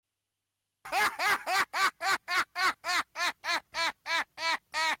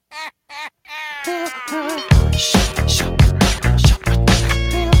All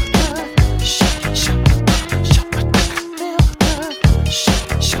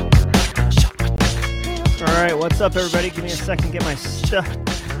right, what's up, everybody? Give me a second, get my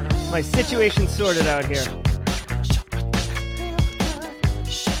situation sorted out here.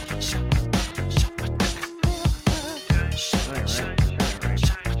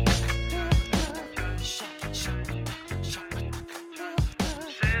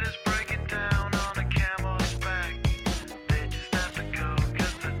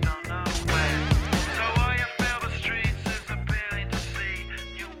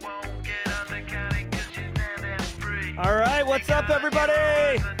 All right, what's up, everybody?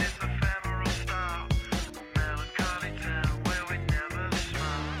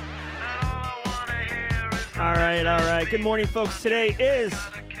 All right. Good morning, folks. Today is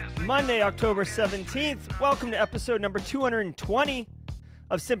Monday, October 17th. Welcome to episode number 220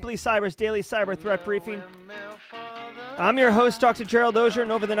 of Simply Cyber's Daily Cyber Threat Briefing. I'm your host, Dr. Gerald Auger,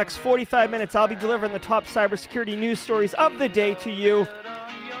 and over the next 45 minutes, I'll be delivering the top cybersecurity news stories of the day to you,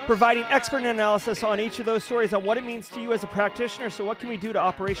 providing expert analysis on each of those stories on what it means to you as a practitioner. So what can we do to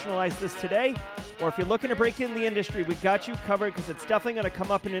operationalize this today? Or if you're looking to break in the industry, we got you covered, because it's definitely going to come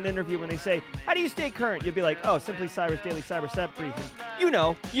up in an interview when they say, how do you stay current? You'll be like, oh, Simply Cyber's Daily Cyber Threat Briefing. You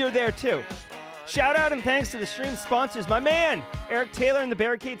know, you're there too. Shout out and thanks to the stream sponsors, my man, Eric Taylor and the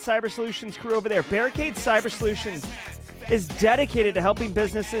Barricade Cyber Solutions crew over there. Barricade Cyber Solutions is dedicated to helping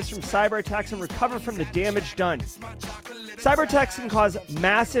businesses from cyber attacks and recover from the damage done. Cyber attacks can cause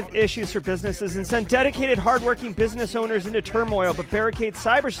massive issues for businesses and send dedicated, hardworking business owners into turmoil, but Barricade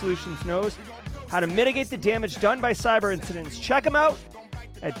Cyber Solutions knows how to mitigate the damage done by cyber incidents. Check them out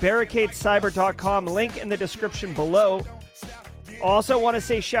at barricadecyber.com, link in the description below. Also want to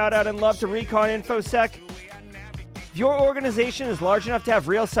say shout out and love to Recon InfoSec. If your organization is large enough to have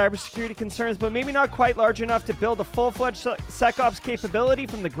real cybersecurity concerns, but maybe not quite large enough to build a full-fledged SecOps capability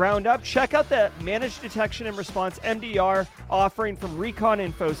from the ground up, check out the Managed Detection and Response MDR offering from Recon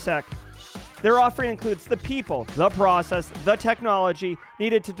InfoSec. Their offering includes the people, the process, the technology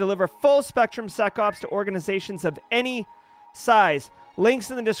needed to deliver full-spectrum SecOps to organizations of any size. Links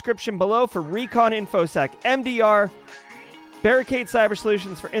in the description below for Recon InfoSec, MDR, Barricade Cyber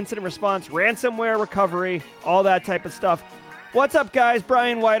Solutions for incident response, ransomware recovery, all that type of stuff. What's up, guys?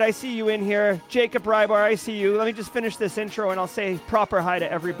 Brian White, I see you in here. Jacob Rybar, I see you. Let me just finish this intro and I'll say proper hi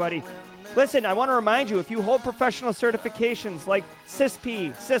to everybody. Listen, I want to remind you, if you hold professional certifications like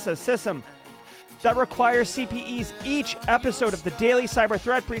CISP, CISA, CISM, that require CPEs, each episode of the Daily Cyber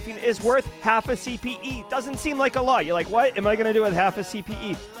Threat Briefing is worth half a CPE. Doesn't seem like a lot. You're like, what am I going to do with half a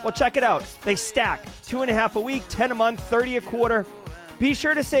CPE? Well, check it out. They stack 2.5 a week, 10 a month, 30 a quarter. Be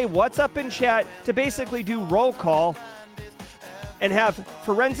sure to say what's up in chat to basically do roll call and have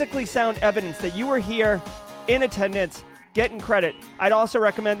forensically sound evidence that you were here in attendance, getting credit. I'd also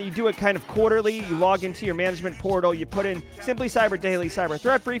recommend that you do it kind of quarterly. You log into your management portal, you put in Simply Cyber Daily Cyber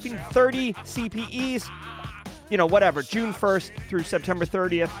Threat Briefing, 30 CPEs, whatever, June 1st through September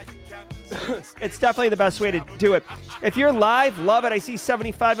 30th. It's definitely the best way to do it. If you're live, love it. I see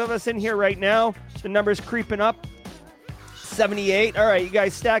 75 of us in here right now. The number's creeping up. 78. All right, you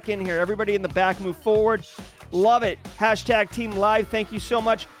guys stack in here. Everybody in the back, move forward. Love it. Hashtag Team Live. Thank you so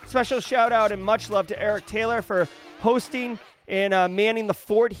much. Special shout out and much love to Eric Taylor for hosting and manning the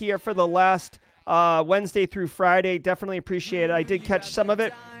fort here for the last Wednesday through Friday. Definitely appreciate it. I did catch some of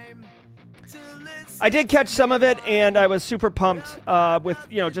it, and I was super pumped with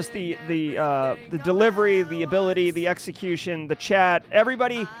just the delivery, the ability, the execution, the chat.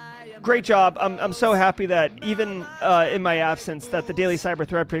 Everybody, great job. I'm so happy that even in my absence, that the Daily Cyber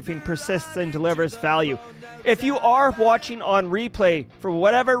Threat Briefing persists and delivers value. If you are watching on replay for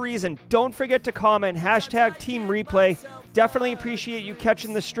whatever reason, don't forget to comment hashtag Team Replay. Definitely appreciate you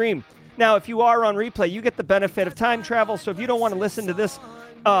catching the stream. Now, if you are on replay, you get the benefit of time travel. So if you don't want to listen to this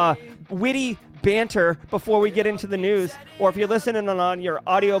witty banter before we get into the news, or if you're listening on your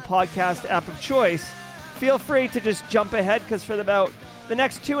audio podcast app of choice, feel free to just jump ahead, because for about the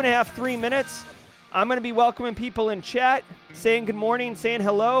next 2.5, 3 minutes, I'm going to be welcoming people in chat, saying good morning, saying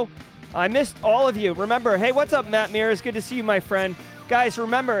hello. I missed all of you. Remember, hey, what's up, Matt Mears? Good to see you, my friend. Guys,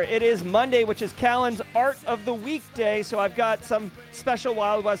 remember, it is Monday, which is Callan's Art of the Week Day, so I've got some special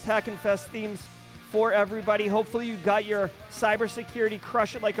Wild West Hack and Fest themes for everybody. Hopefully you got your Cybersecurity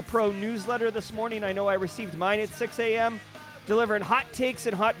Crush It Like a Pro newsletter this morning. I know I received mine at 6 a.m., delivering hot takes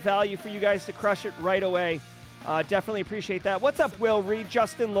and hot value for you guys to crush it right away. Definitely appreciate that. What's up, Will Reed?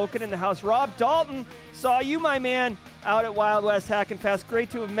 Justin Loken in the house. Rob Dalton, saw you, my man, out at Wild West Hack and Fest. Great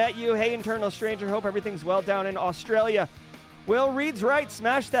to have met you. Hey, internal stranger. Hope everything's well down in Australia. Will Reed's right.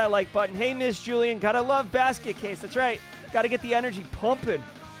 Smash that like button. Hey, Miss Julian. Gotta love Basket Case. That's right. Gotta get the energy pumping.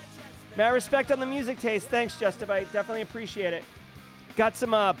 Mad respect on the music taste. Thanks, Justify. Definitely appreciate it. Got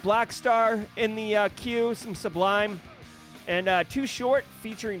some Black Star in the queue, some Sublime, and Too Short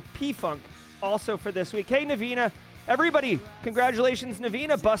featuring P-Funk also for this week. Hey, Navina. Everybody, congratulations,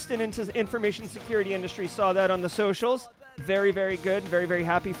 Navina, busting into the information security industry. Saw that on the socials. Very, very good. Very, very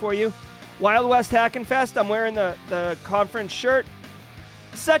happy for you. Wild West Hackin' Fest. I'm wearing the conference shirt.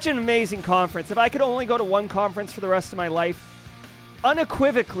 Such an amazing conference. If I could only go to one conference for the rest of my life,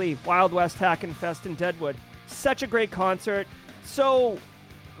 unequivocally Wild West Hackin' Fest in Deadwood. Such a great concert. So,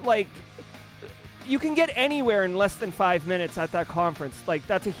 like, you can get anywhere in less than 5 minutes at that conference. Like,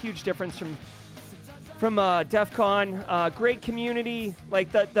 that's a huge difference from DEF CON. Great community.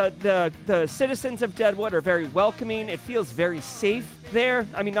 Like, the citizens of Deadwood are very welcoming. It feels very safe there.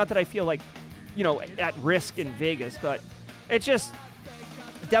 I mean, not that I feel like, you know, at risk in Vegas, but it just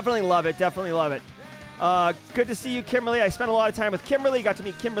definitely love it. Definitely love it. Good to see you, Kimberly. I spent a lot of time with Kimberly. Got to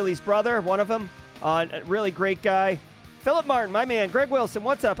meet Kimberly's brother, one of them. A really great guy. Philip Martin, my man. Greg Wilson,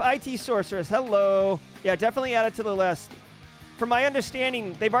 what's up? IT Sorceress, hello. Yeah, definitely add it to the list. From my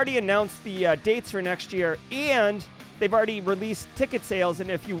understanding, they've already announced the dates for next year, and they've already released ticket sales.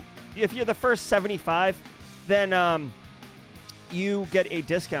 And if you're the first 75, then you get a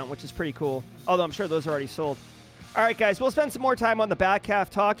discount, which is pretty cool. Although I'm sure those are already sold. All right, guys, we'll spend some more time on the back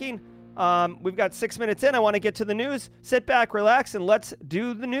half talking. We've got 6 minutes in. I want to get to the news. Sit back, relax, and let's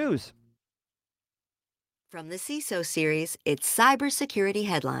do the news. From the CISO series, it's Cybersecurity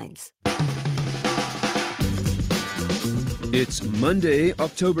Headlines. It's Monday,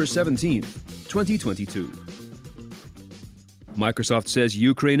 October 17th, 2022. Microsoft says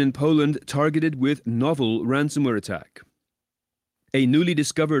Ukraine and Poland targeted with novel ransomware attack. A newly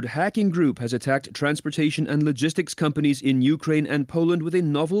discovered hacking group has attacked transportation and logistics companies in Ukraine and Poland with a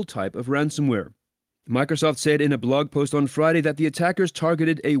novel type of ransomware. Microsoft said in a blog post on Friday that the attackers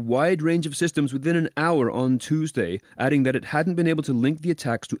targeted a wide range of systems within an hour on Tuesday, adding that it hadn't been able to link the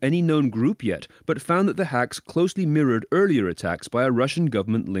attacks to any known group yet, but found that the hacks closely mirrored earlier attacks by a Russian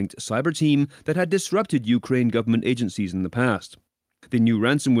government-linked cyber team that had disrupted Ukraine government agencies in the past. The new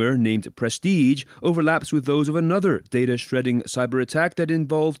ransomware, named Prestige, overlaps with those of another data-shredding cyber attack that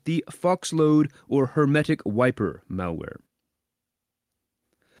involved the Foxload or Hermetic Wiper malware.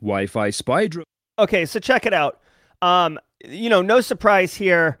 Wi-Fi spy drone. Okay, so check it out. No surprise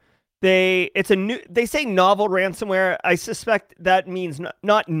here. They say novel ransomware. I suspect that means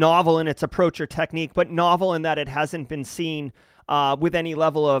not novel in its approach or technique, but novel in that it hasn't been seen with any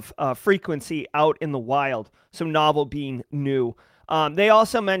level of frequency out in the wild. So novel being new. They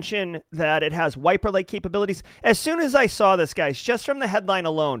also mention that it has wiper-like capabilities. As soon as I saw this, guys, just from the headline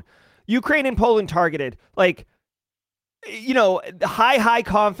alone, Ukraine and Poland targeted, like, high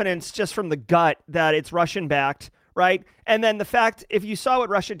confidence just from the gut that it's Russian backed, right? And then the fact, if you saw what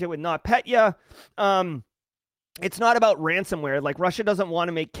Russia did with NotPetya, it's not about ransomware. Like, Russia doesn't want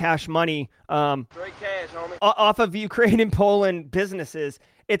to make cash money off of Ukraine and Poland businesses.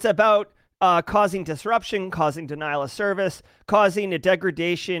 It's about causing disruption, causing denial of service, causing a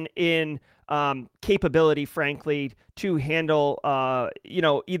degradation in capability, frankly, to handle,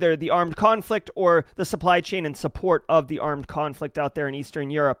 either the armed conflict or the supply chain and support of the armed conflict out there in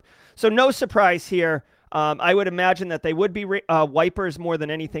Eastern Europe. So no surprise here. I would imagine that they would be wipers more than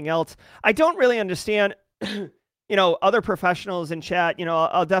anything else. I don't really understand, other professionals in chat,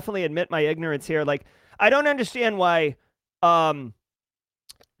 I'll definitely admit my ignorance here. Like, I don't understand why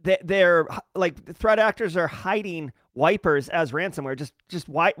they're like the threat actors are hiding wipers as ransomware. Just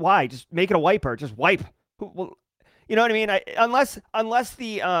why? Just make it a wiper. Just wipe. Well, you know what I mean? Unless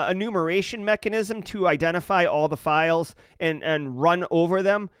the enumeration mechanism to identify all the files and run over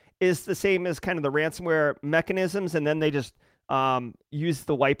them is the same as kind of the ransomware mechanisms, and then they just use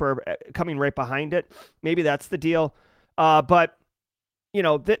the wiper coming right behind it. Maybe that's the deal. But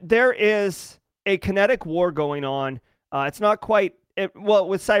there is a kinetic war going on. It's not quite.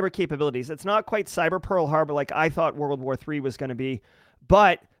 With cyber capabilities, it's not quite cyber Pearl Harbor like I thought World War III was going to be,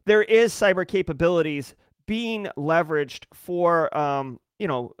 but there is cyber capabilities being leveraged for,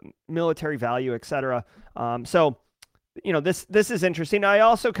 military value, etc. This is interesting. I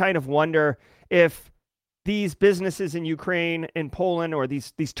also kind of wonder if these businesses in Ukraine and Poland, or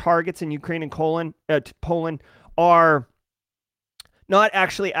these targets in Ukraine and Poland are not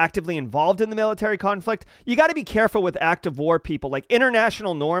actually actively involved in the military conflict. You got to be careful with active war people. Like,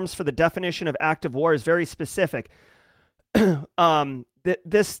 international norms for the definition of active war is very specific.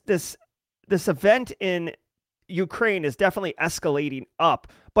 This event in Ukraine is definitely escalating up,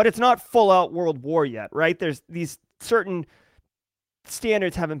 but it's not full out world war yet, right? There's these certain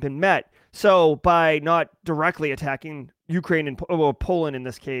standards haven't been met. So by not directly attacking Ukraine and Poland in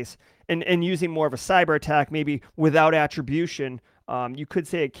this case, and using more of a cyber attack, maybe without attribution, you could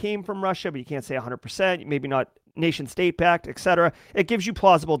say it came from Russia, but you can't say 100%. Maybe not nation state backed, etc. It gives you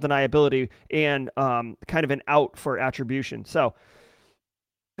plausible deniability and kind of an out for attribution. So,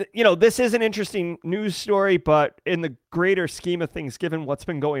 this is an interesting news story, but in the greater scheme of things, given what's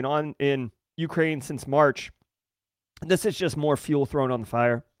been going on in Ukraine since March, this is just more fuel thrown on the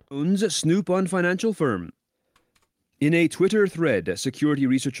fire. Snoop on financial firm. In a Twitter thread, security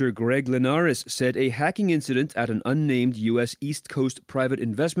researcher Greg Linares said a hacking incident at an unnamed U.S. East Coast private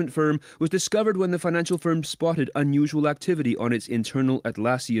investment firm was discovered when the financial firm spotted unusual activity on its internal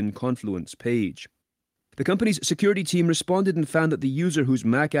Atlassian Confluence page. The company's security team responded and found that the user whose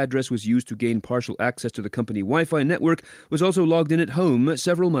MAC address was used to gain partial access to the company Wi-Fi network was also logged in at home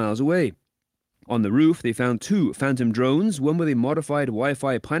several miles away. On the roof, they found 2 Phantom drones, one with a modified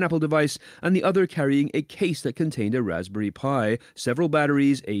Wi-Fi Pineapple device and the other carrying a case that contained a Raspberry Pi, several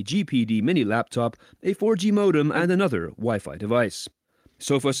batteries, a GPD mini laptop, a 4G modem, and another Wi-Fi device.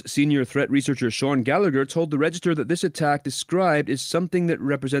 Sophos senior threat researcher Sean Gallagher told the Register that this attack described is something that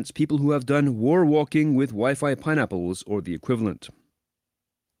represents people who have done war walking with Wi-Fi pineapples or the equivalent.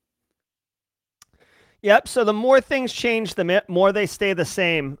 Yep, so the more things change, the more they stay the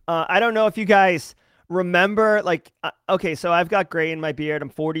same. I don't know if you guys remember, okay, so I've got gray in my beard. I'm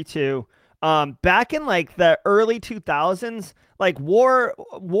 42. Back in the early 2000s, war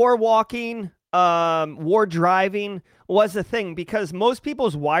walking, war driving was a thing because most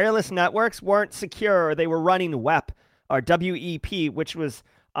people's wireless networks weren't secure, or they were running WEP or WEP, which was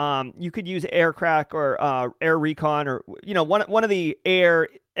you could use AirCrack or Air Recon or one of the Air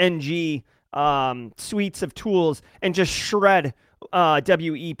NG suites of tools and just shred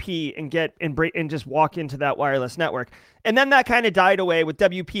WEP and just walk into that wireless network. And then that kind of died away with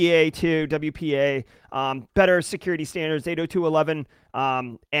WPA2, WPA, better security standards,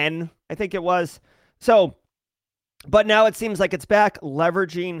 802.11n, I think it was. So, but now it seems like it's back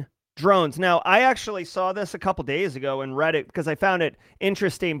leveraging drones. Now, I actually saw this a couple days ago and read it because I found it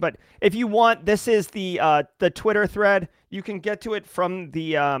interesting. But if you want, this is the Twitter thread. You can get to it from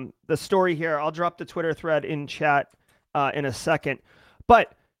the story here. I'll drop the Twitter thread in chat in a second.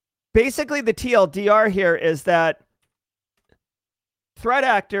 But basically, the TLDR here is that threat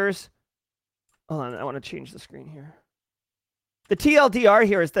actors. Hold on, I want to change the screen here. The TLDR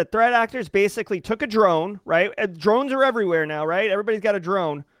here is that threat actors basically took a drone, right? Drones are everywhere now, right? Everybody's got a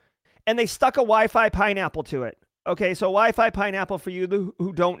drone. And they stuck a Wi-Fi Pineapple to it. Okay, so Wi-Fi Pineapple, for you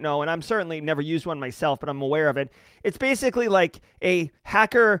who don't know, and I'm certainly never used one myself, but I'm aware of it. It's basically like a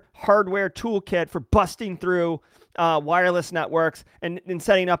hacker hardware toolkit for busting through wireless networks and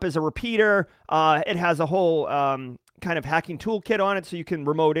setting up as a repeater. It has a whole kind of hacking toolkit on it, so you can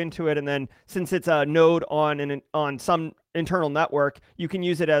remote into it. And then since it's a node on some internal network, you can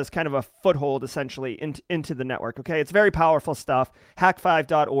use it as kind of a foothold essentially into the network. Okay, it's very powerful stuff.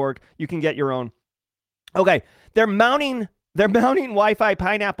 Hack5.org. You can get your own. Okay, they're mounting Wi-Fi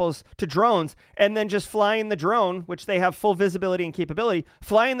Pineapples to drones and then just flying the drone, which they have full visibility and capability,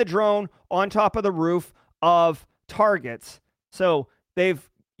 flying the drone on top of the roof of targets. So they've,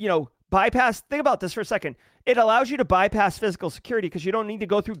 bypassed. Think about this for a second. It allows you to bypass physical security because you don't need to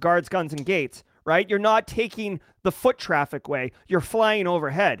go through guards, guns, and gates, right? You're not taking the foot traffic way. You're flying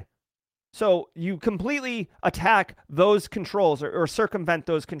overhead. So you completely attack those controls or circumvent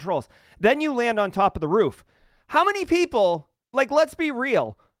those controls. Then you land on top of the roof. How many people, let's be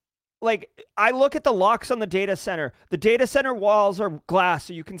real. I look at the locks on the data center. The data center walls are glass,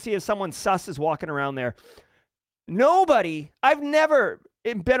 so you can see if someone sus is walking around there. I've never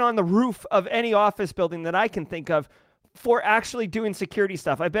been on the roof of any office building that I can think of for actually doing security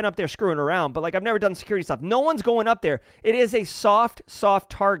stuff. I've been up there screwing around, but I've never done security stuff. No one's going up there. It is a soft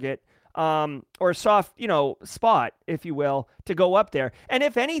target. Or soft, spot, if you will, to go up there. And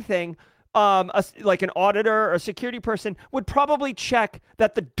if anything, like an auditor or a security person would probably check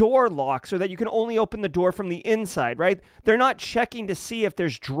that the door locks or that you can only open the door from the inside, right? They're not checking to see if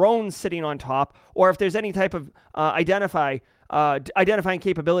there's drones sitting on top or if there's any type of identifying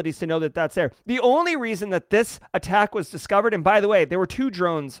capabilities to know that that's there. The only reason that this attack was discovered, and by the way, there were 2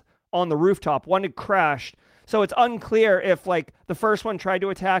 drones on the rooftop. One had crashed. So it's unclear if the first one tried to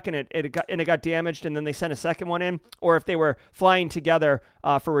attack and it got damaged and then they sent a second one in, or if they were flying together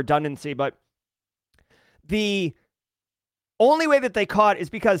for redundancy. But the only way that they caught is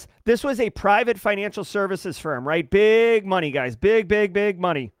because this was a private financial services firm, right? Big money, guys. Big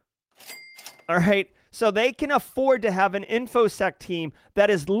money. All right. So they can afford to have an InfoSec team that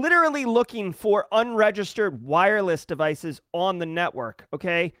is literally looking for unregistered wireless devices on the network.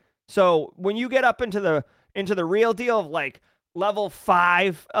 Okay. So when you get up into the real deal of like level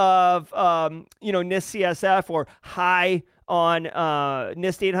 5 of NIST CSF or high on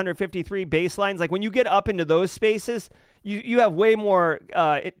NIST 853 baselines, like when you get up into those spaces, you have way more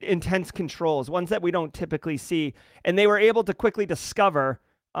intense controls, ones that we don't typically see. And they were able to quickly discover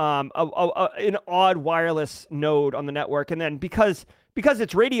an odd wireless node on the network. And then because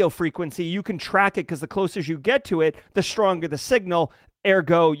it's radio frequency, you can track it because the closer you get to it, the stronger the signal.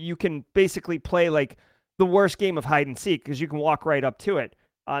 Ergo, you can basically play like the worst game of hide and seek because you can walk right up to it.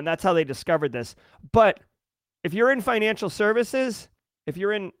 And that's how they discovered this. But if you're in financial services, if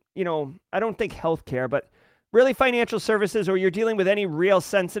you're in, I don't think healthcare, but really financial services, or you're dealing with any real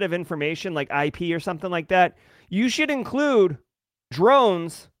sensitive information like IP or something like that, you should include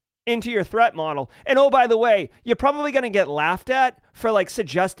drones into your threat model. And oh, by the way, you're probably going to get laughed at for like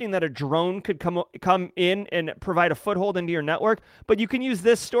suggesting that a drone could come in and provide a foothold into your network. But you can use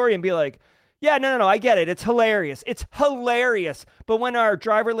this story and be like, yeah, no, I get it. It's hilarious. It's hilarious. But when our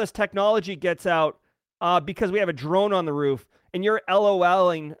driverless technology gets out because we have a drone on the roof and you're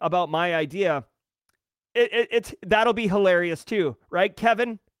LOLing about my idea, that'll be hilarious too, right,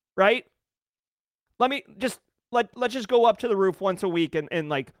 Kevin? Right? Let's just go up to the roof once a week and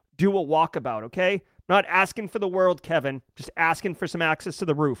like do a walkabout, okay? Not asking for the world, Kevin. Just asking for some access to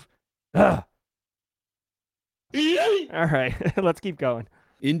the roof. Ugh. All right, let's keep going.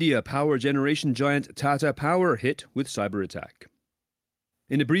 India power generation giant Tata Power hit with cyber attack.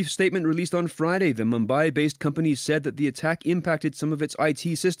 In a brief statement released on Friday, the Mumbai-based company said that the attack impacted some of its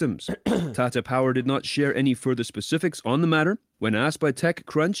IT systems. Tata Power did not share any further specifics on the matter. When asked by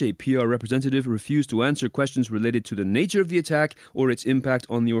TechCrunch, a PR representative refused to answer questions related to the nature of the attack or its impact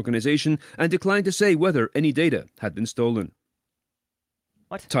on the organization, and declined to say whether any data had been stolen.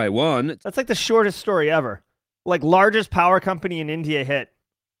 What? Taiwan. That's like the shortest story ever. Like largest power company in India hit.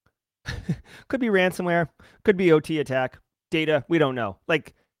 Could be ransomware, could be OT attack, data, we don't know.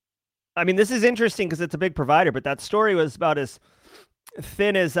 Like, I mean, this is interesting because it's a big provider, but that story was about as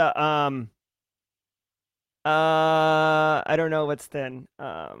thin as I don't know what's thin.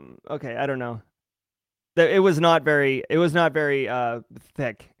 Okay, I don't know. It was not very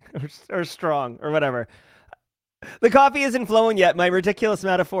thick or strong or whatever. The coffee isn't flowing yet. My ridiculous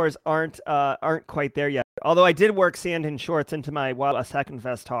metaphors aren't quite there yet. Although I did work sand in shorts into my Wild West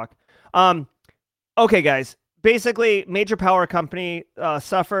Hackenfest talk. Okay, guys. Basically, major power company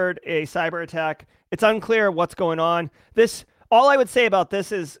suffered a cyber attack. It's unclear what's going on. All I would say about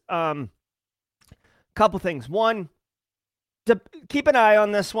this is a couple things. One, to keep an eye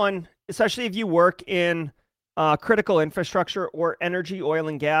on this one, especially if you work in critical infrastructure or energy, oil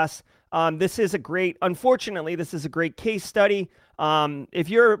and gas. Unfortunately, this is a great case study. If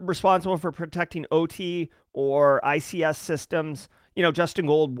you're responsible for protecting OT or ICS systems, Justin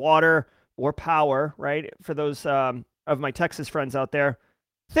Gold, water or power, right? For those of my Texas friends out there,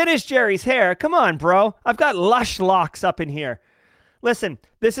 thin as Jerry's hair. Come on, bro. I've got lush locks up in here. Listen,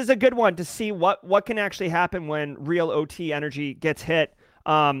 this is a good one to see what can actually happen when real OT energy gets hit.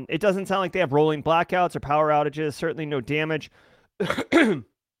 It doesn't sound like they have rolling blackouts or power outages. Certainly no damage.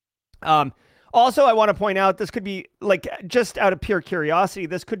 Also, I want to point out, this could be like just out of pure curiosity,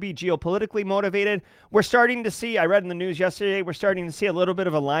 this could be geopolitically motivated. We're starting to see, I read in the news yesterday, we're starting to see a little bit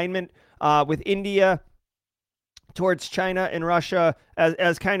of alignment with India towards China and Russia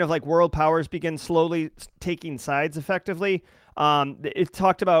as kind of like world powers begin slowly taking sides effectively. It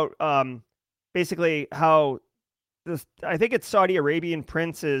talked about basically how I think it's Saudi Arabian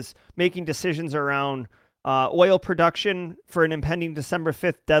prince is making decisions around oil production for an impending December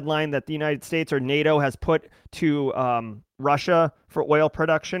 5th deadline that the United States or NATO has put to Russia for oil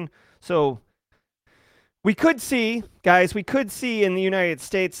production. So we could see in the United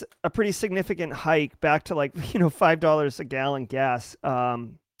States a pretty significant hike back to like, $5 a gallon gas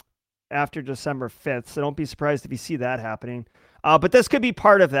after December 5th. So don't be surprised if you see that happening. But this could be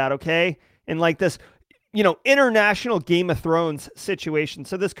part of that, okay? And like this, international Game of Thrones situation.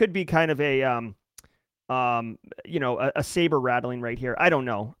 So this could be kind of a saber rattling right here. I don't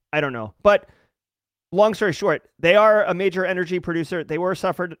know. But long story short, they are a major energy producer. They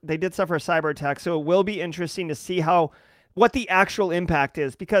did suffer a cyber attack. So it will be interesting to see what the actual impact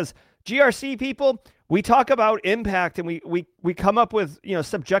is, because GRC people, we talk about impact and we come up with,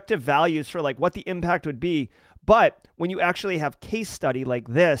 subjective values for like what the impact would be. But when you actually have case study like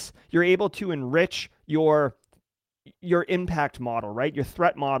this, you're able to enrich your impact model, right? Your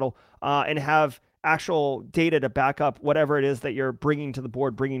threat model, and have actual data to back up whatever it is that you're bringing to the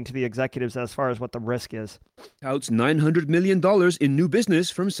board, bringing to the executives as far as what the risk is. Touts $900 million in new business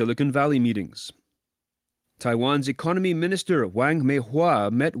from Silicon Valley meetings. Taiwan's economy minister Wang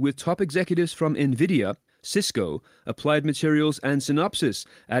Meihua met with top executives from NVIDIA, Cisco, Applied Materials, and Synopsys,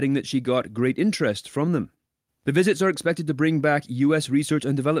 adding that she got great interest from them. The visits are expected to bring back U.S. research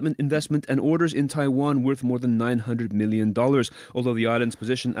and development investment and orders in Taiwan worth more than $900 million, although the island's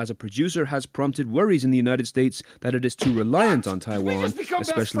position as a producer has prompted worries in the United States that it is too reliant on Taiwan,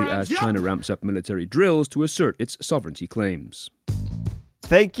 especially as China ramps up military drills to assert its sovereignty claims.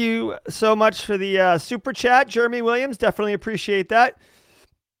 Thank you so much for the super chat, Jeremy Williams. Definitely appreciate that.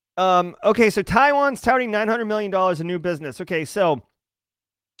 Okay, so Taiwan's touting $900 million in new business. Okay, so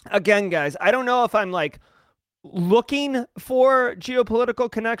again, guys, I don't know if I'm like looking for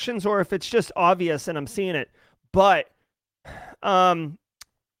geopolitical connections or if it's just obvious and I'm seeing it. But okay,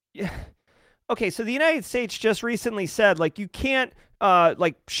 so the United States just recently said like you can't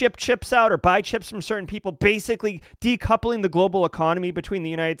like ship chips out or buy chips from certain people, basically decoupling the global economy between the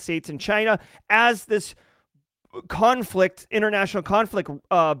United States and China as this conflict, international conflict,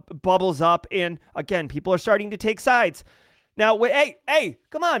 bubbles up. And again, people are starting to take sides. Now, hey,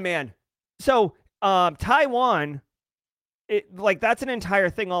 come on, man. So Taiwan, that's an entire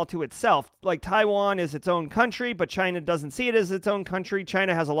thing all to itself. Like Taiwan is its own country, but China doesn't see it as its own country.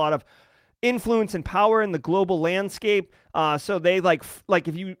 China has a lot of influence and power in the global landscape. So they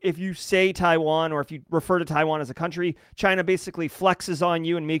if you say Taiwan or if you refer to Taiwan as a country, China basically flexes on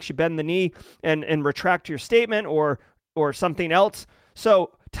you and makes you bend the knee and retract your statement or something else.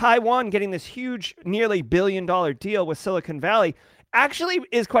 So Taiwan getting this huge, nearly $1 billion deal with Silicon Valley actually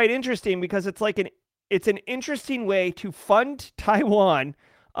is quite interesting because it's an interesting way to fund Taiwan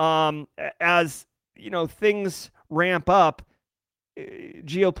as things ramp up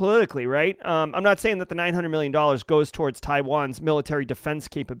geopolitically, right? I'm not saying that the $900 million goes towards Taiwan's military defense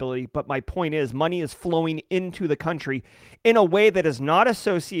capability, but my point is money is flowing into the country in a way that is not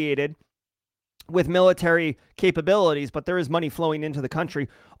associated with military capabilities, but there is money flowing into the country.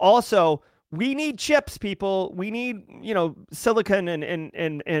 Also, we need chips, people. We need, silicon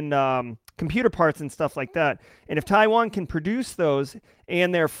and computer parts and stuff like that. And if Taiwan can produce those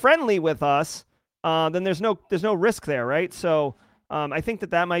and they're friendly with us, then there's no risk there, right? So I think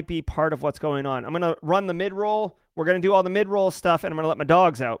that might be part of what's going on. I'm going to run the mid-roll. We're going to do all the mid-roll stuff, and I'm going to let my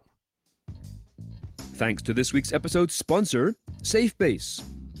dogs out. Thanks to this week's episode's sponsor, SafeBase.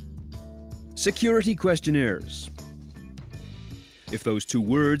 Security questionnaires. If those two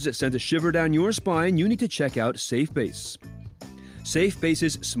words sent a shiver down your spine, you need to check out SafeBase.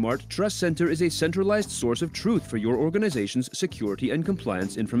 SafeBase's Smart Trust Center is a centralized source of truth for your organization's security and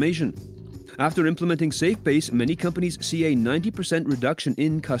compliance information. After implementing SafeBase, many companies see a 90% reduction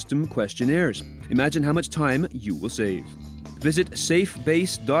in custom questionnaires. Imagine how much time you will save. Visit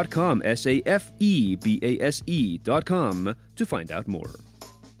safebase.com, SAFEBASE.com, to find out more.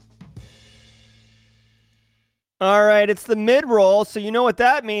 All right, it's the mid-roll, so you know what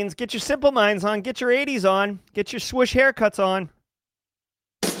that means. Get your Simple Minds on, get your 80s on, get your swoosh haircuts on.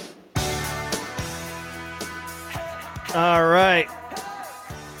 All right.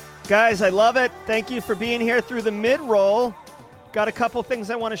 Guys, I love it. Thank you for being here through the mid-roll. Got a couple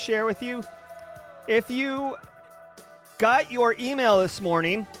things I want to share with you. If you got your email this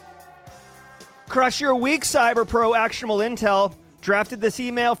morning, Crush Your Week Cyber Pro Actionable Intel drafted this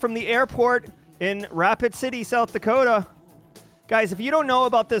email from the airport in Rapid City, South Dakota. Guys, if you don't know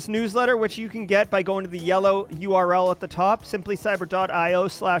about this newsletter, which you can get by going to the yellow URL at the top,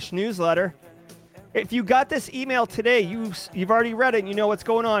 simplycyber.io/newsletter. If you got this email today, you've already read it and you know what's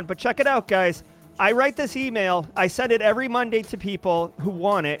going on. But check it out, guys. I write this email. I send it every Monday to people who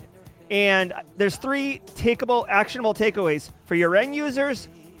want it. And there's 3 actionable takeaways for your end users,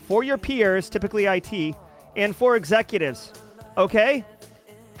 for your peers, typically IT, and for executives. Okay?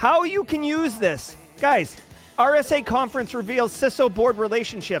 How you can use this. Guys, RSA conference reveals CISO board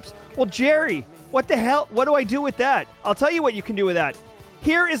relationships. Well, Jerry, what the hell? What do I do with that? I'll tell you what you can do with that.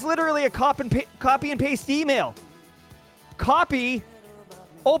 Here is literally a copy and paste email. Copy,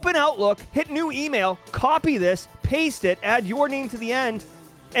 open Outlook, hit new email, copy this, paste it, add your name to the end,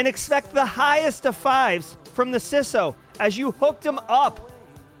 and expect the highest of 5s from the CISO as you hooked them up.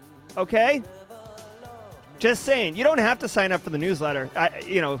 Okay? Just saying, you don't have to sign up for the newsletter.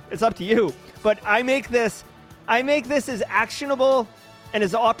 It's up to you. But I make this as actionable and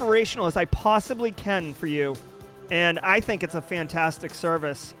as operational as I possibly can for you. And I think it's a fantastic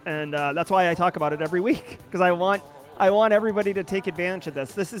service. And that's why I talk about it every week, because I want everybody to take advantage of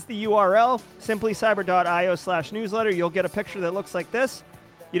this. This is the URL, simplycyber.io/newsletter. You'll get a picture that looks like this.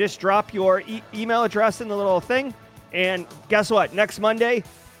 You just drop your email address in the little thing, and guess what? Next Monday,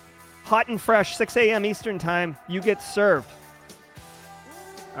 hot and fresh, 6 a.m. Eastern Time, you get served.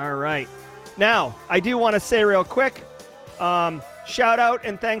 All right. Now, I do want to say real quick, shout out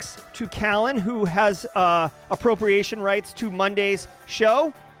and thanks to Callan, who has appropriation rights to Monday's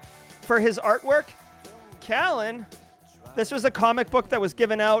show for his artwork. Callan, this was a comic book that was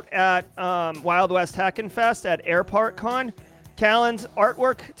given out at Wild West Hackin' Fest at Airport Con. Callan's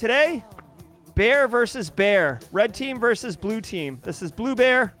artwork today, Bear versus Bear. Red team versus blue team. This is Blue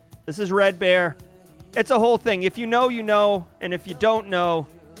Bear. This is Red Bear. It's a whole thing. If you know, you know. And if you don't know,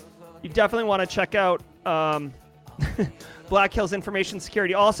 you definitely want to check out Black Hills Information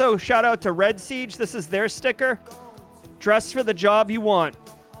Security. Also, shout out to Red Siege. This is their sticker. Dress for the job you want.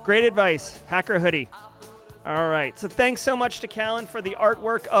 Great advice. Hacker hoodie. All right. So thanks so much to Callan for the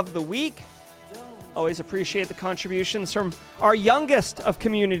artwork of the week. Always appreciate the contributions from our youngest of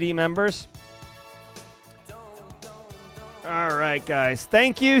community members. All right, guys.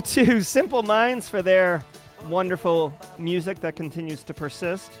 Thank you to Simple Minds for their wonderful music that continues to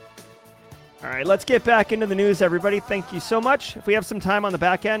persist. All right, let's get back into the news, everybody. Thank you so much. If we have some time on the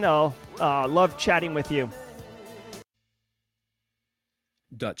back end, I'll love chatting with you.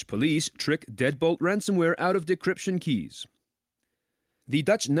 Dutch police trick deadbolt ransomware out of decryption keys. The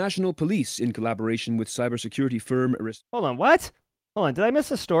Dutch National Police, in collaboration with cybersecurity firm... Hold on, what? Hold on, did I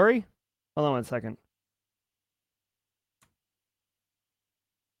miss a story? Hold on one second.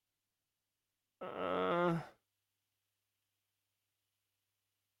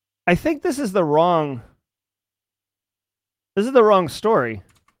 I think this is the wrong story.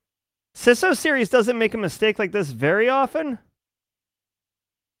 CISO series doesn't make a mistake like this very often,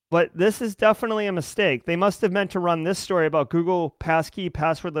 but this is definitely a mistake. They must have meant to run this story about Google Passkey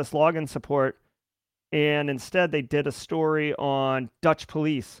passwordless login support, and instead they did a story on Dutch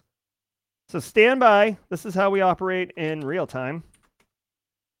police. So stand by. This is how we operate in real time.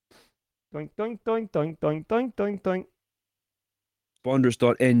 Doink, doink, doink, doink, doink, doink, doink, doink.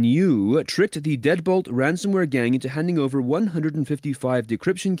 Responders.nu tricked the Deadbolt ransomware gang into handing over 155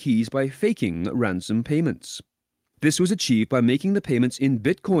 decryption keys by faking ransom payments. This was achieved by making the payments in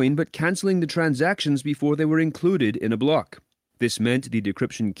Bitcoin but cancelling the transactions before they were included in a block. This meant the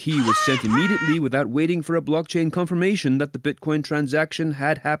decryption key was sent immediately without waiting for a blockchain confirmation that the Bitcoin transaction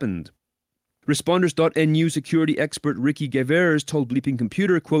had happened. Responders.nu security expert Ricky Gevers told Bleeping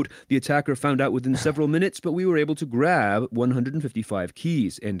Computer, quote, "The attacker found out within several minutes, but we were able to grab 155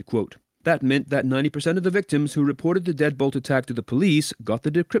 keys," end quote. That meant that 90% of the victims who reported the Deadbolt attack to the police got the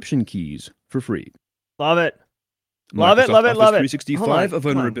decryption keys for free. Love it. Love it, love it, love it. 365 of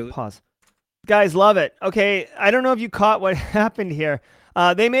vulnerability. Pause. Guys, love it. Okay, I don't know if you caught what happened here.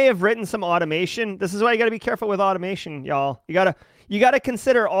 They may have written some automation. This is why you got to be careful with automation, y'all. You got to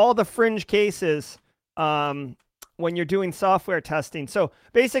consider all the fringe cases when you're doing software testing. So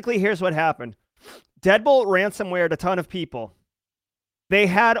basically, here's what happened. Deadbolt ransomwared a ton of people. They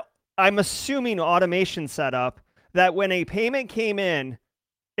had, I'm assuming, automation set up that when a payment came in,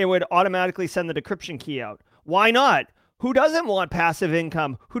 it would automatically send the decryption key out. Why not? Who doesn't want passive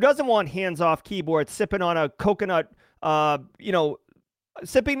income? Who doesn't want hands-off keyboard, sipping on a coconut,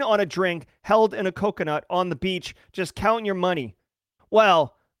 sipping on a drink held in a coconut on the beach, just counting your money?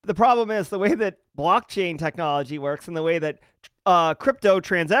 Well, the problem is the way that blockchain technology works and the way that crypto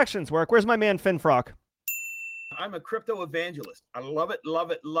transactions work. Where's my man Finfrock? I'm a crypto evangelist. I love it,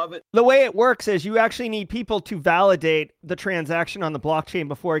 love it, love it. The way it works is you actually need people to validate the transaction on the blockchain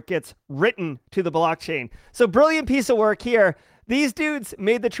before it gets written to the blockchain. So brilliant piece of work here. These dudes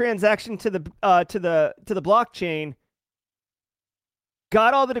made the transaction to the blockchain,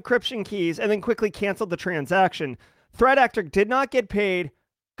 got all the decryption keys, and then quickly canceled the transaction. Threat actor did not get paid.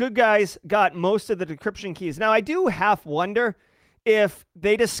 Good guys got most of the decryption keys. Now, I do half wonder if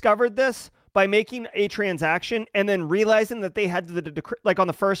they discovered this by making a transaction and then realizing that they had like on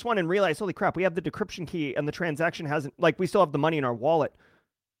the first one and realized, holy crap, we have the decryption key and the transaction hasn't, like we still have the money in our wallet.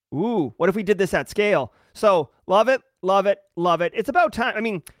 Ooh, what if we did this at scale? So love it, love it, love it. It's about time. I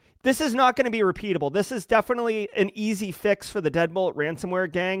mean, this is not going to be repeatable. This is definitely an easy fix for the Deadbolt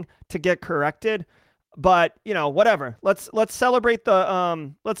ransomware gang to get corrected. But, you know, whatever. Let's celebrate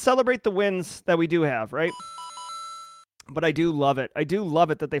the wins that we do have, right? But I do love it. I do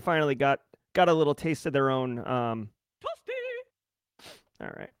love it that they finally got a little taste of their own toasty. All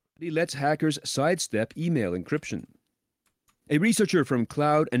right. He lets hackers sidestep email encryption. A researcher from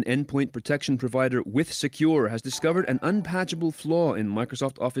cloud and endpoint protection provider WithSecure has discovered an unpatchable flaw in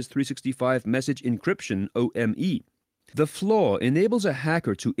Microsoft Office 365 message encryption, OME. The flaw enables a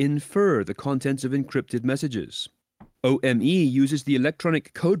hacker to infer the contents of encrypted messages. OME uses the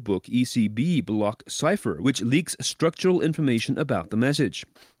electronic codebook ECB block cipher, which leaks structural information about the message.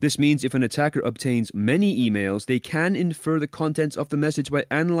 This means if an attacker obtains many emails, they can infer the contents of the message by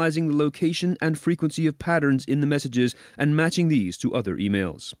analyzing the location and frequency of patterns in the messages and matching these to other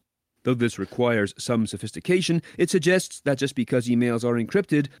emails. Though this requires some sophistication, it suggests that just because emails are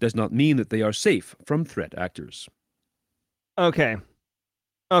encrypted does not mean that they are safe from threat actors. Okay,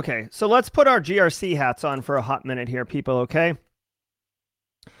 so let's put our GRC hats on for a hot minute here, people, okay?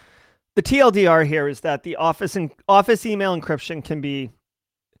 The TLDR here is that the Office email encryption can be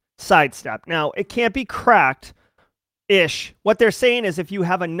sidestepped. Now, it can't be cracked-ish. What they're saying is if you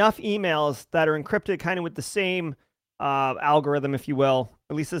have enough emails that are encrypted kind of with the same algorithm, if you will,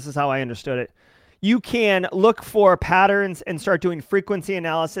 at least this is how I understood it, you can look for patterns and start doing frequency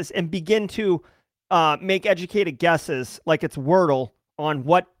analysis and begin to make educated guesses like it's Wordle on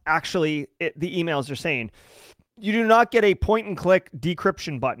what actually the emails are saying. You do not get a point-and-click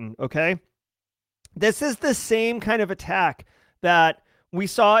decryption button, okay? This is the same kind of attack that we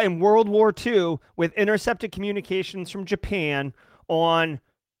saw in World War II with intercepted communications from Japan on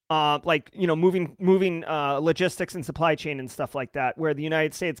moving logistics and supply chain and stuff like that, where the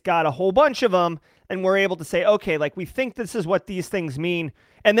United States got a whole bunch of them and we're able to say, okay, like we think this is what these things mean.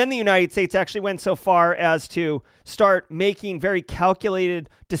 And then the United States actually went so far as to start making very calculated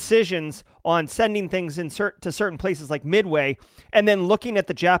decisions on sending things to certain places like Midway, and then looking at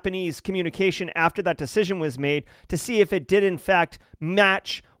the Japanese communication after that decision was made to see if it did in fact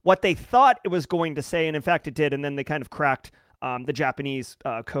match what they thought it was going to say. And in fact, it did. And then they kind of cracked the Japanese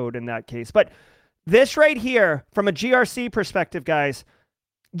code in that case. But this right here, from a GRC perspective, guys,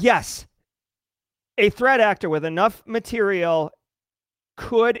 yes, a threat actor with enough material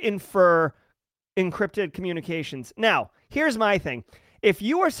could infer encrypted communications. Now, here's my thing. If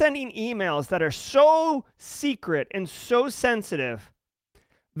you are sending emails that are so secret and so sensitive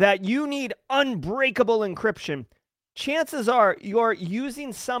that you need unbreakable encryption, chances are you're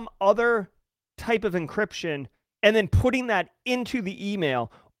using some other type of encryption and then putting that into the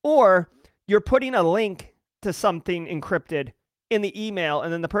email, or you're putting a link to something encrypted in the email,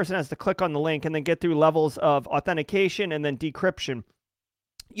 and then the person has to click on the link and then get through levels of authentication and then decryption.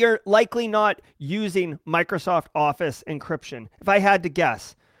 You're likely not using Microsoft Office encryption, if I had to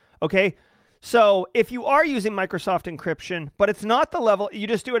guess. Okay, so if you are using Microsoft encryption, but it's not the level, you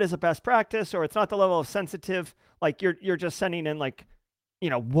just do it as a best practice, or it's not the level of sensitive, like you're just sending in like,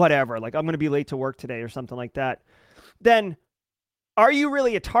 whatever, like I'm going to be late to work today or something like that, then are you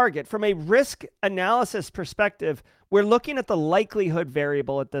really a target? From a risk analysis perspective, we're looking at the likelihood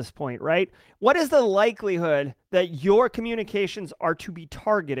variable at this point, right? What is the likelihood that your communications are to be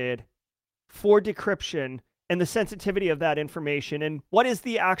targeted for decryption and the sensitivity of that information? And what is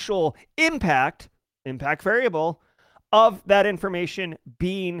the actual impact variable of that information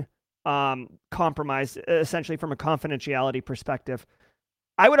being compromised, essentially from a confidentiality perspective?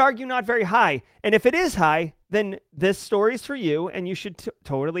 I would argue not very high. And if it is high, then this story is for you, and you should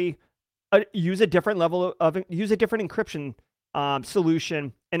totally use a different encryption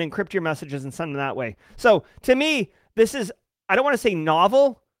solution and encrypt your messages and send them that way. So to me, this is, I don't want to say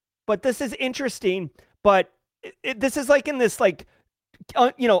novel, but this is interesting. But this is like in this like,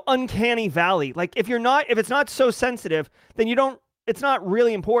 uncanny valley. Like if it's not so sensitive, then it's not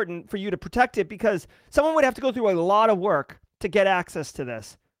really important for you to protect it, because someone would have to go through a lot of work to get access to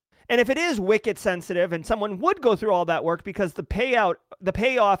this. And if it is wicked sensitive and someone would go through all that work because the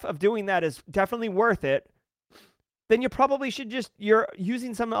payoff of doing that is definitely worth it, then you probably you're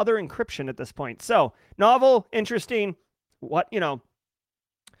using some other encryption at this point. So novel, interesting,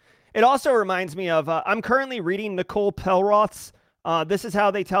 it also reminds me of, I'm currently reading Nicole Pelroth's This Is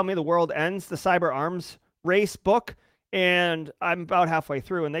How They Tell Me the World Ends, the Cyber Arms Race book. And I'm about halfway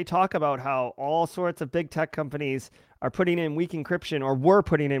through, and they talk about how all sorts of big tech companies are putting in weak encryption, or were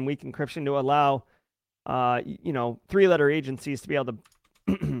putting in weak encryption to allow, three-letter agencies to be able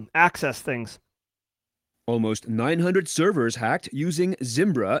to access things. Almost 900 servers hacked using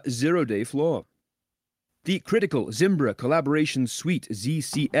Zimbra zero-day flaw. The critical Zimbra Collaboration Suite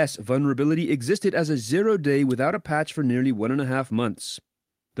ZCS vulnerability existed as a zero-day without a patch for nearly 1.5 months.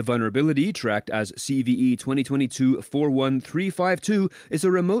 The vulnerability, tracked as CVE 2022-41352, is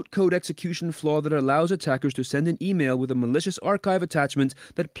a remote code execution flaw that allows attackers to send an email with a malicious archive attachment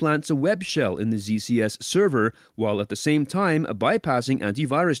that plants a web shell in the ZCS server, while at the same time bypassing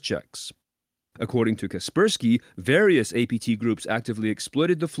antivirus checks. According to Kaspersky, various APT groups actively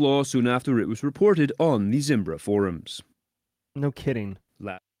exploited the flaw soon after it was reported on the Zimbra forums. No kidding.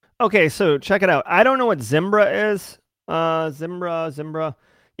 Okay, so check it out. I don't know what Zimbra is. Zimbra.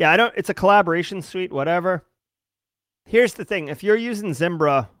 Yeah, it's a collaboration suite, whatever. Here's the thing. If you're using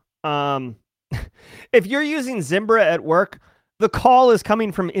Zimbra, if you're using Zimbra at work, the call is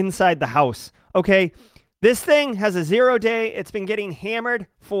coming from inside the house. Okay. This thing has a 0 day. It's been getting hammered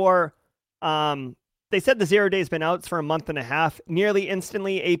for, they said the 0 day has been out for a month and a half. Nearly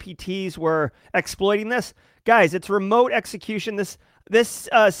instantly, APTs were exploiting this. Guys, it's remote execution. This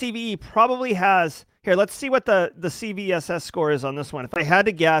CVE probably has, here, let's see what the CVSS score is on this one. If I had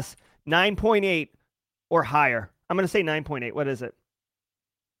to guess, 9.8 or higher. I'm going to say 9.8. What is it?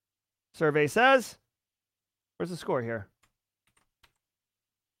 Survey says, where's the score here?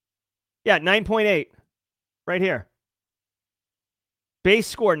 Yeah, 9.8. Right here. Base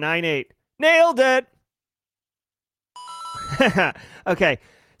score, 9.8. Nailed it! Okay,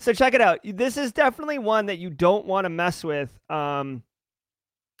 so check it out. This is definitely one that you don't want to mess with.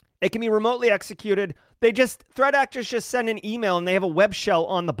 It can be remotely executed. Threat actors just send an email and they have a web shell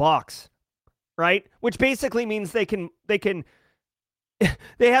on the box, right? Which basically means they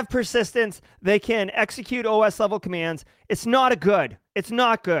have persistence. They can execute OS level commands. It's not good. It's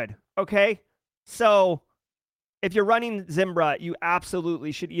not good. Okay. So if you're running Zimbra, you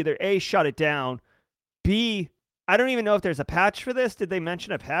absolutely should either A, shut it down. B, I don't even know if there's a patch for this. Did they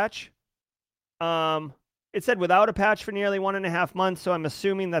mention a patch? It said without a patch for nearly 1.5 months. So I'm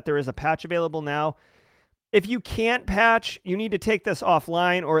assuming that there is a patch available now. If you can't patch, you need to take this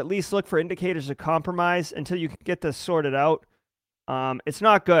offline or at least look for indicators of compromise until you can get this sorted out. It's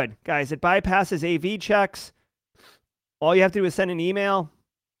not good, guys. It bypasses AV checks. All you have to do is send an email.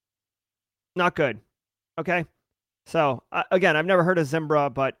 Not good. Okay. So again, I've never heard of Zimbra,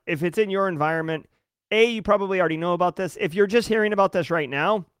 but if it's in your environment, A, you probably already know about this. If you're just hearing about this right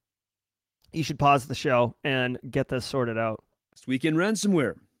now, you should pause the show and get this sorted out. Last week in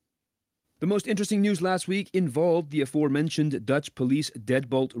ransomware. The most interesting news last week involved the aforementioned Dutch police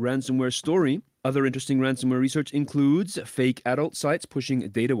Deadbolt ransomware story. Other interesting ransomware research includes fake adult sites pushing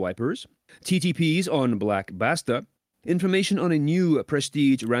data wipers, TTPs on Black Basta, information on a new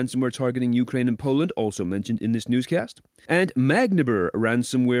prestige ransomware targeting Ukraine and Poland, also mentioned in this newscast, and Magniber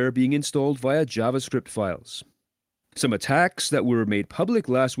ransomware being installed via JavaScript files. Some attacks that were made public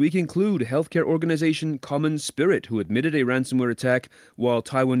last week include healthcare organization Common Spirit, who admitted a ransomware attack, while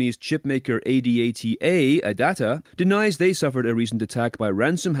Taiwanese chipmaker Adata denies they suffered a recent attack by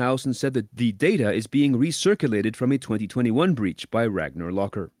Ransom House and said that the data is being recirculated from a 2021 breach by Ragnar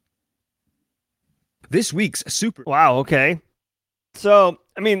Locker. This week's super... Wow, okay. So,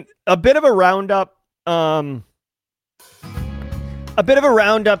 I mean, a bit of a roundup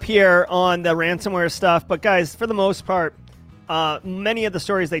here on the ransomware stuff, but guys, for the most part, many of the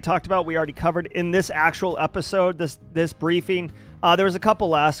stories they talked about we already covered in this actual episode, this briefing. There was a couple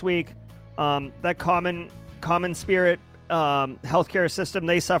last week. That Common Spirit healthcare system,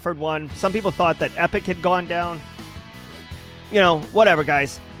 they suffered one. Some people thought that Epic had gone down. You know, whatever,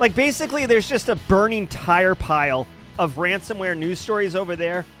 guys. Like, basically, there's just a burning tire pile of ransomware news stories over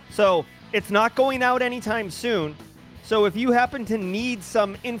there. So it's not going out anytime soon. So if you happen to need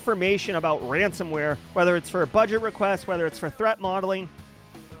some information about ransomware, whether it's for a budget request, whether it's for threat modeling,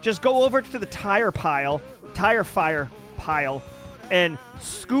 just go over to the tire fire pile, and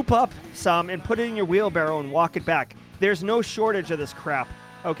scoop up some and put it in your wheelbarrow and walk it back. There's no shortage of this crap,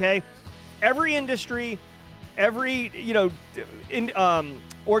 okay? Every industry, every,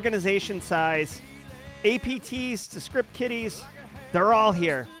 organization size, APTs to script kiddies, they're all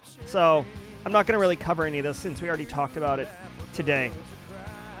here. So I'm not going to really cover any of this since we already talked about it today.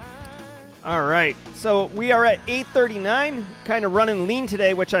 All right, so we are at 8:39, kind of running lean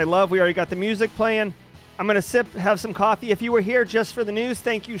today, which I love. We already got the music playing. I'm going to have some coffee. If you were here just for the news,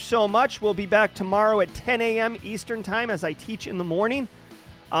 thank you so much. We'll be back tomorrow at 10 a.m. Eastern time as I teach in the morning.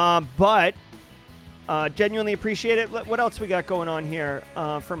 But genuinely appreciate it. What else we got going on here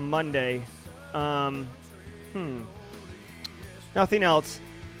for Monday? Nothing else.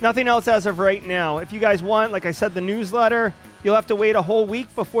 Nothing else as of right now. If you guys want, like I said, the newsletter, you'll have to wait a whole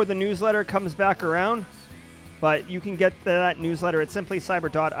week before the newsletter comes back around. But you can get that newsletter at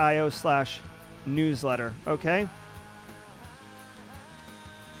simplycyber.io/newsletter. Okay?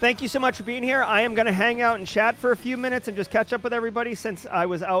 Thank you so much for being here. I am going to hang out and chat for a few minutes and just catch up with everybody since I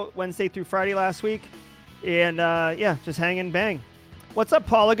was out Wednesday through Friday last week. And, just hang and bang. What's up,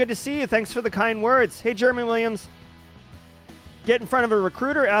 Paula? Good to see you. Thanks for the kind words. Hey, Jeremy Williams. Get in front of a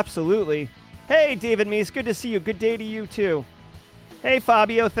recruiter? Absolutely. Hey, David Meese. Good to see you. Good day to you, too. Hey,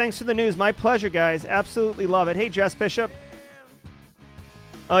 Fabio. Thanks for the news. My pleasure, guys. Absolutely love it. Hey, Jess Bishop.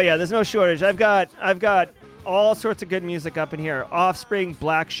 Oh, yeah, there's no shortage. I've got all sorts of good music up in here. Offspring,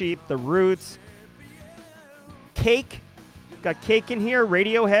 Black Sheep, The Roots. Cake. Got Cake in here.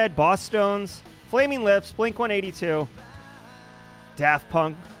 Radiohead, Boss Stones, Flaming Lips, Blink-182, Daft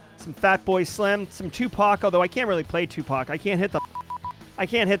Punk, some Fatboy Slim, some Tupac, although I can't really play Tupac. I can't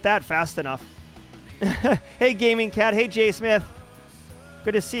hit that fast enough. Hey, Gaming Cat. Hey, Jay Smith.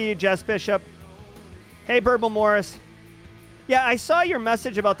 Good to see you, Jess Bishop. Hey, Burble Morris. Yeah, I saw your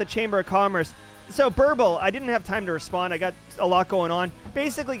message about the Chamber of Commerce. So, Burble, I didn't have time to respond. I got a lot going on.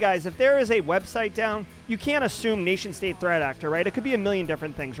 Basically, guys, if there is a website down, you can't assume nation-state threat actor, right? It could be a million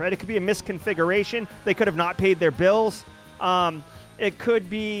different things, right? It could be a misconfiguration. They could have not paid their bills. It could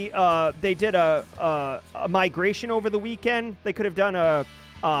be they did a migration over the weekend. They could have done a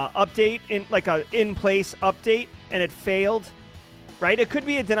update, in-place update, and it failed, right? It could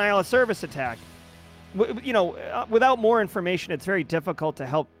be a denial of service attack. Without more information, it's very difficult to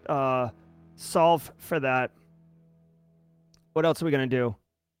help solve for that. What else are we going to do?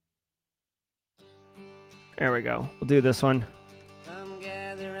 There we go. We'll do this one.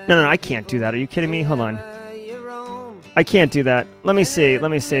 No, I can't do that. Are you kidding me? Hold on. I can't do that. Let me see.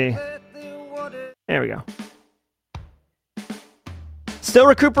 There we go. Still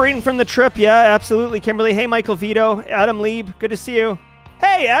recuperating from the trip. Yeah, absolutely, Kimberly. Hey, Michael Vito. Adam Lieb. Good to see you.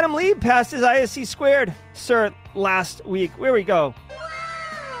 Hey, Adam Lieb passed his ISC squared cert last week. Where we go?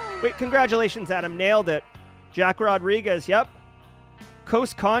 Wait, congratulations, Adam. Nailed it. Jack Rodriguez. Yep.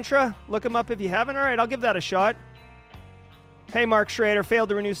 Coast Contra. Look him up if you haven't. All right, I'll give that a shot. Hey, Mark Schrader. Failed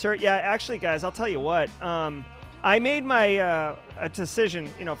to renew cert. Yeah, actually, guys, I'll tell you what. I made my a decision,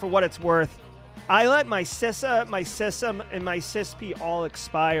 for what it's worth. I let my CISA, my CISM, and my CISP all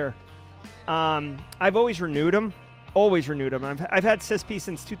expire. I've always renewed them. Always renewed them. I've had CISP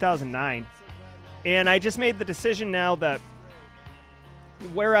since 2009. And I just made the decision now that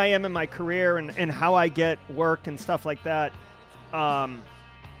where I am in my career and how I get work and stuff like that,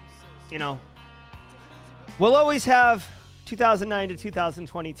 we'll always have 2009 to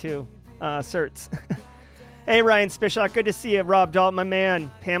 2022 certs. Hey, Ryan Spishak, good to see you. Rob Dalton, my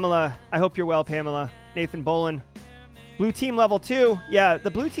man. Pamela, I hope you're well, Pamela. Nathan Bolin. Blue Team Level 2. Yeah,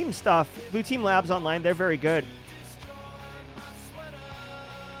 the Blue Team stuff, Blue Team Labs online, they're very good.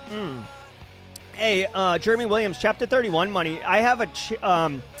 Hey, Jeremy Williams, Chapter 31 money. I have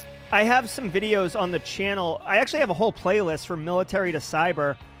I have some videos on the channel. I actually have a whole playlist from military to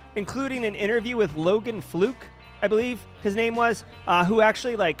cyber, including an interview with Logan Fluke, I believe his name was, who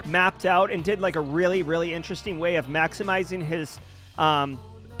actually mapped out and did a really, really interesting way of maximizing his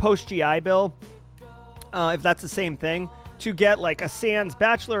post-GI Bill, if that's the same thing, to get a SANS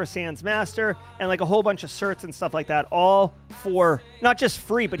Bachelor, a SANS Master, and a whole bunch of certs and stuff like that, all for not just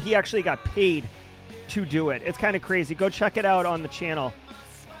free, but he actually got paid to do it. It's kind of crazy. Go check it out on the channel.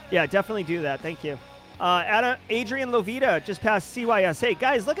 Yeah, definitely do that. Thank you. Adrian Lovita just passed CYS. Hey,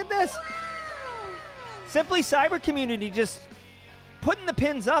 guys, look at this. Simply Cyber community just putting the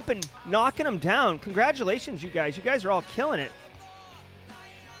pins up and knocking them down. Congratulations, you guys. You guys are all killing it.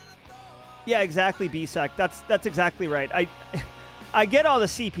 Yeah, exactly, BSEC. That's exactly right. I get all the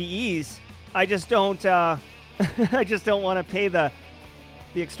CPEs. I just don't want to pay the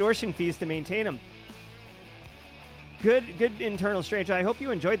extortion fees to maintain them. Good internal strange. I hope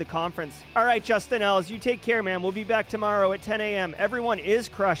you enjoyed the conference. All right, Justin Ells, you take care, man. We'll be back tomorrow at 10 a.m. Everyone is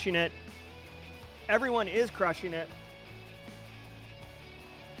crushing it. Everyone is crushing it.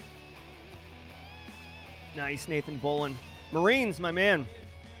 Nice, Nathan Bolin. Marines, my man.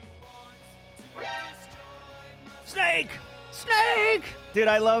 Snake! Dude,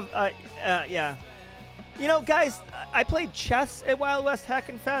 I love, yeah. Guys, I played chess at Wild West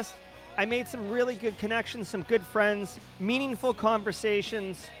Hackin' Fest. I made some really good connections, some good friends, meaningful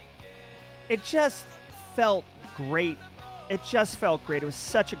conversations. It just felt great. It was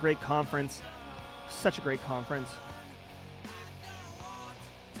such a great conference.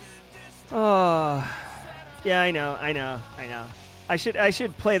 Oh, yeah, I know. I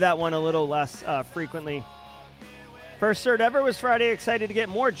should play that one a little less frequently. First cert ever was Friday. Excited to get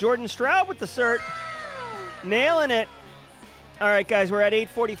more. Jordan Stroud with the cert. Nailing it. All right, guys, we're at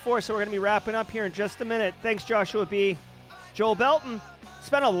 8:44, so we're going to be wrapping up here in just a minute. Thanks, Joshua B. Joel Belton.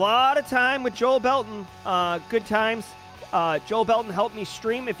 Spent a lot of time with Joel Belton. Good times. Joel Belton helped me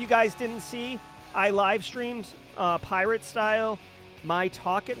stream. If you guys didn't see, I live streamed pirate style my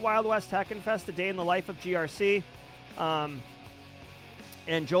talk at Wild West Hackin' Fest, a day in the life of GRC.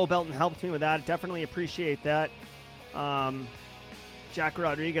 And Joel Belton helped me with that. Definitely appreciate that. Jack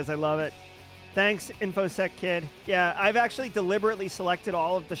Rodriguez, I love it. Thanks, InfoSec Kid. Yeah, I've actually deliberately selected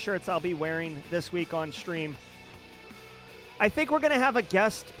all of the shirts I'll be wearing this week on stream. I think we're going to have a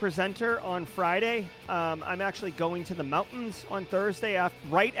guest presenter on Friday. I'm actually going to the mountains on Thursday.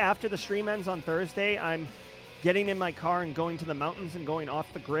 Right after the stream ends on Thursday, I'm getting in my car and going to the mountains and going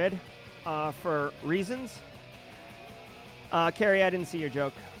off the grid. for reasons. Carrie, I didn't see your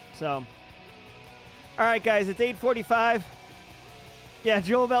joke. So, all right, guys, it's 8:45. Yeah,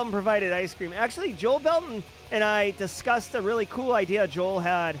 Joel Belton provided ice cream. Actually, Joel Belton and I discussed a really cool idea Joel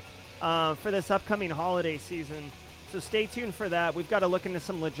had for this upcoming holiday season. So stay tuned for that. We've got to look into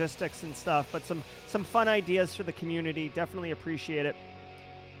some logistics and stuff, but some fun ideas for the community. Definitely appreciate it.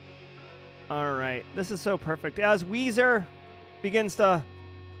 All right, this is so perfect. As Weezer begins to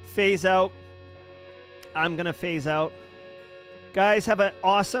phase out, I'm going to phase out. Guys, have an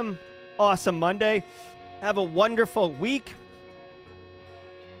awesome, awesome Monday. Have a wonderful week.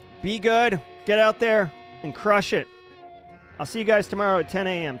 Be good. Get out there and crush it. I'll see you guys tomorrow at 10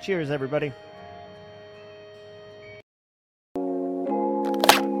 a.m. Cheers, everybody.